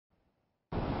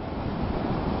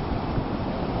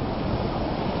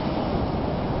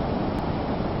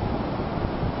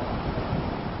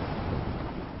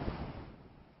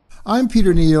I'm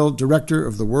Peter Neill, Director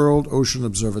of the World Ocean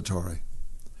Observatory.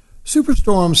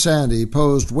 Superstorm Sandy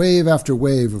posed wave after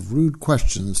wave of rude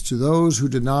questions to those who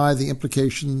deny the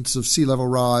implications of sea level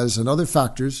rise and other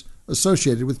factors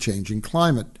associated with changing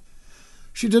climate.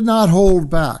 She did not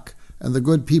hold back, and the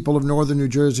good people of northern New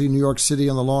Jersey, New York City,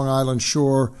 and the Long Island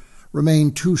shore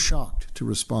remained too shocked to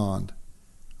respond.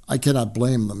 I cannot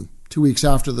blame them. 2 weeks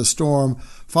after the storm,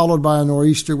 followed by a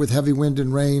nor'easter with heavy wind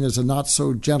and rain as a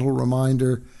not-so-gentle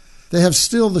reminder, they have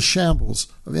still the shambles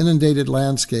of inundated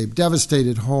landscape,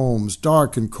 devastated homes,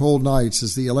 dark and cold nights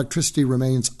as the electricity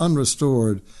remains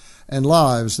unrestored, and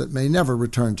lives that may never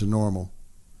return to normal.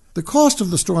 The cost of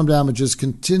the storm damages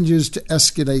continues to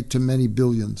escalate to many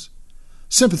billions.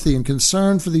 Sympathy and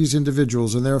concern for these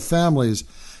individuals and their families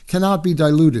cannot be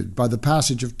diluted by the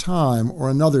passage of time or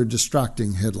another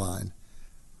distracting headline.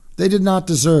 They did not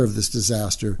deserve this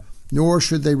disaster, nor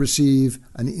should they receive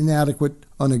an inadequate,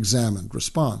 unexamined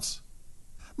response.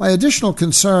 My additional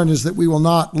concern is that we will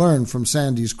not learn from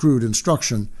Sandy's crude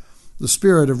instruction. The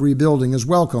spirit of rebuilding is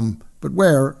welcome, but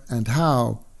where and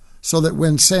how, so that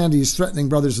when Sandy's threatening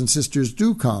brothers and sisters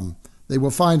do come, they will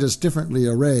find us differently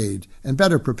arrayed and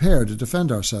better prepared to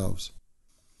defend ourselves.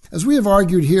 As we have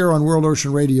argued here on World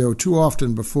Ocean Radio too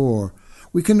often before,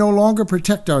 we can no longer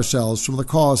protect ourselves from the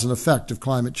cause and effect of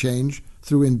climate change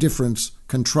through indifference,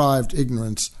 contrived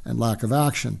ignorance, and lack of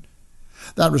action.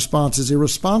 That response is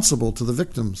irresponsible to the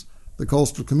victims, the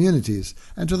coastal communities,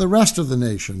 and to the rest of the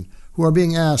nation who are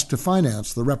being asked to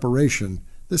finance the reparation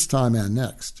this time and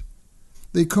next.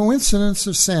 The coincidence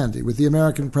of Sandy with the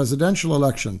American presidential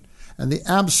election and the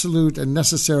absolute and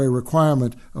necessary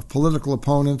requirement of political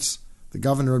opponents, the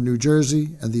governor of New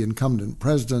Jersey and the incumbent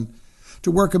president,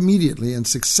 to work immediately and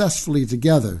successfully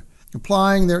together,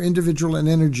 applying their individual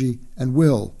energy and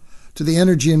will to the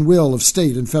energy and will of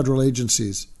state and federal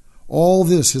agencies. All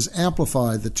this has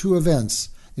amplified the two events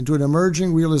into an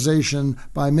emerging realization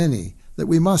by many that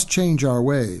we must change our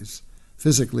ways,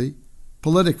 physically,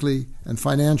 politically, and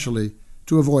financially,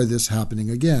 to avoid this happening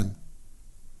again.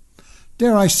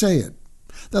 Dare I say it,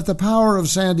 that the power of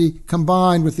Sandy,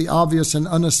 combined with the obvious and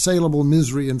unassailable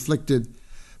misery inflicted,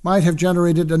 might have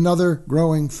generated another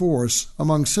growing force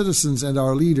among citizens and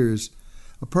our leaders,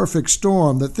 a perfect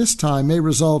storm that this time may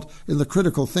result in the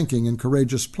critical thinking and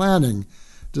courageous planning,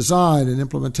 design and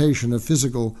implementation of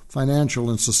physical, financial,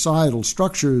 and societal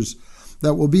structures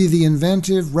that will be the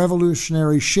inventive,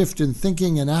 revolutionary shift in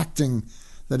thinking and acting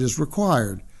that is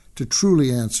required to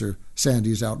truly answer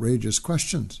Sandy's outrageous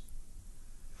questions.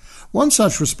 One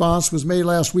such response was made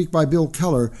last week by Bill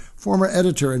Keller, former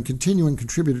editor and continuing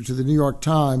contributor to the New York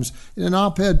Times, in an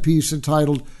op-ed piece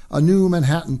entitled A New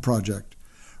Manhattan Project,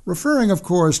 referring, of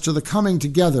course, to the coming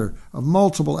together of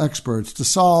multiple experts to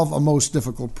solve a most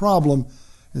difficult problem,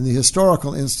 in the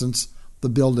historical instance, the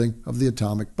building of the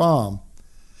atomic bomb.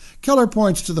 Keller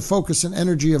points to the focus and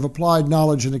energy of applied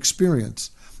knowledge and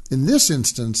experience, in this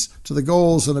instance to the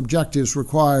goals and objectives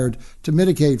required to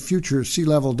mitigate future sea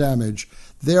level damage,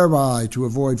 thereby to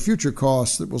avoid future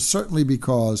costs that will certainly be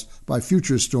caused by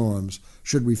future storms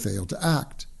should we fail to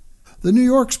act. The New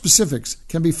York specifics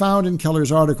can be found in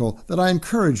Keller's article that I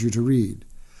encourage you to read,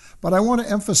 but I want to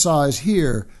emphasize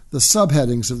here the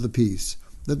subheadings of the piece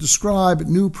that describe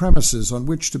new premises on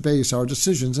which to base our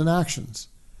decisions and actions.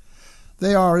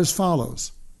 They are as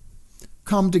follows.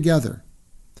 Come together.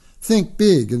 Think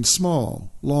big and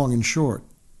small, long and short.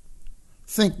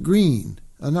 Think green,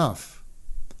 enough.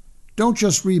 Don't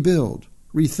just rebuild,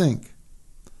 rethink.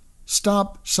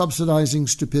 Stop subsidizing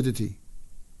stupidity.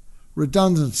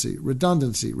 Redundancy,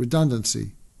 redundancy,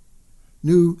 redundancy.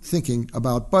 New thinking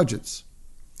about budgets.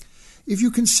 If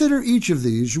you consider each of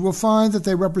these, you will find that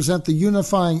they represent the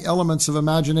unifying elements of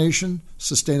imagination,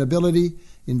 sustainability,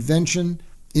 invention,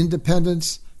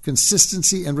 independence,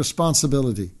 consistency, and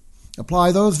responsibility.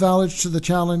 Apply those values to the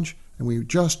challenge, and we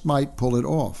just might pull it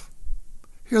off.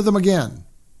 Hear them again.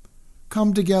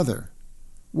 Come together.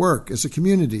 Work as a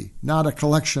community, not a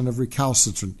collection of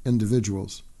recalcitrant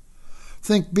individuals.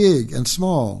 Think big and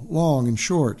small, long and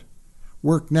short.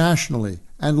 Work nationally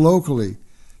and locally,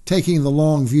 taking the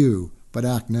long view, but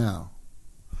act now.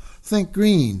 Think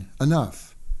green,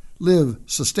 enough. Live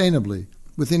sustainably,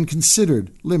 within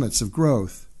considered limits of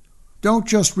growth. Don't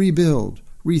just rebuild,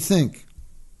 rethink.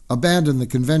 Abandon the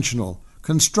conventional.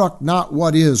 Construct not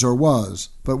what is or was,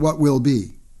 but what will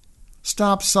be.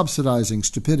 Stop subsidizing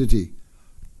stupidity.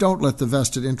 Don't let the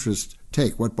vested interest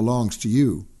take what belongs to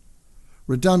you.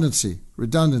 Redundancy,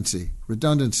 redundancy,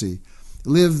 redundancy.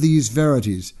 Live these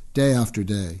verities day after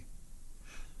day.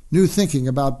 New thinking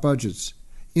about budgets.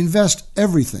 Invest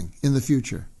everything in the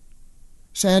future.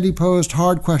 Sandy posed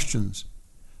hard questions.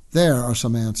 There are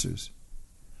some answers.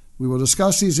 We will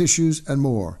discuss these issues and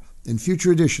more in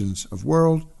future editions of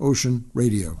World Ocean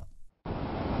Radio.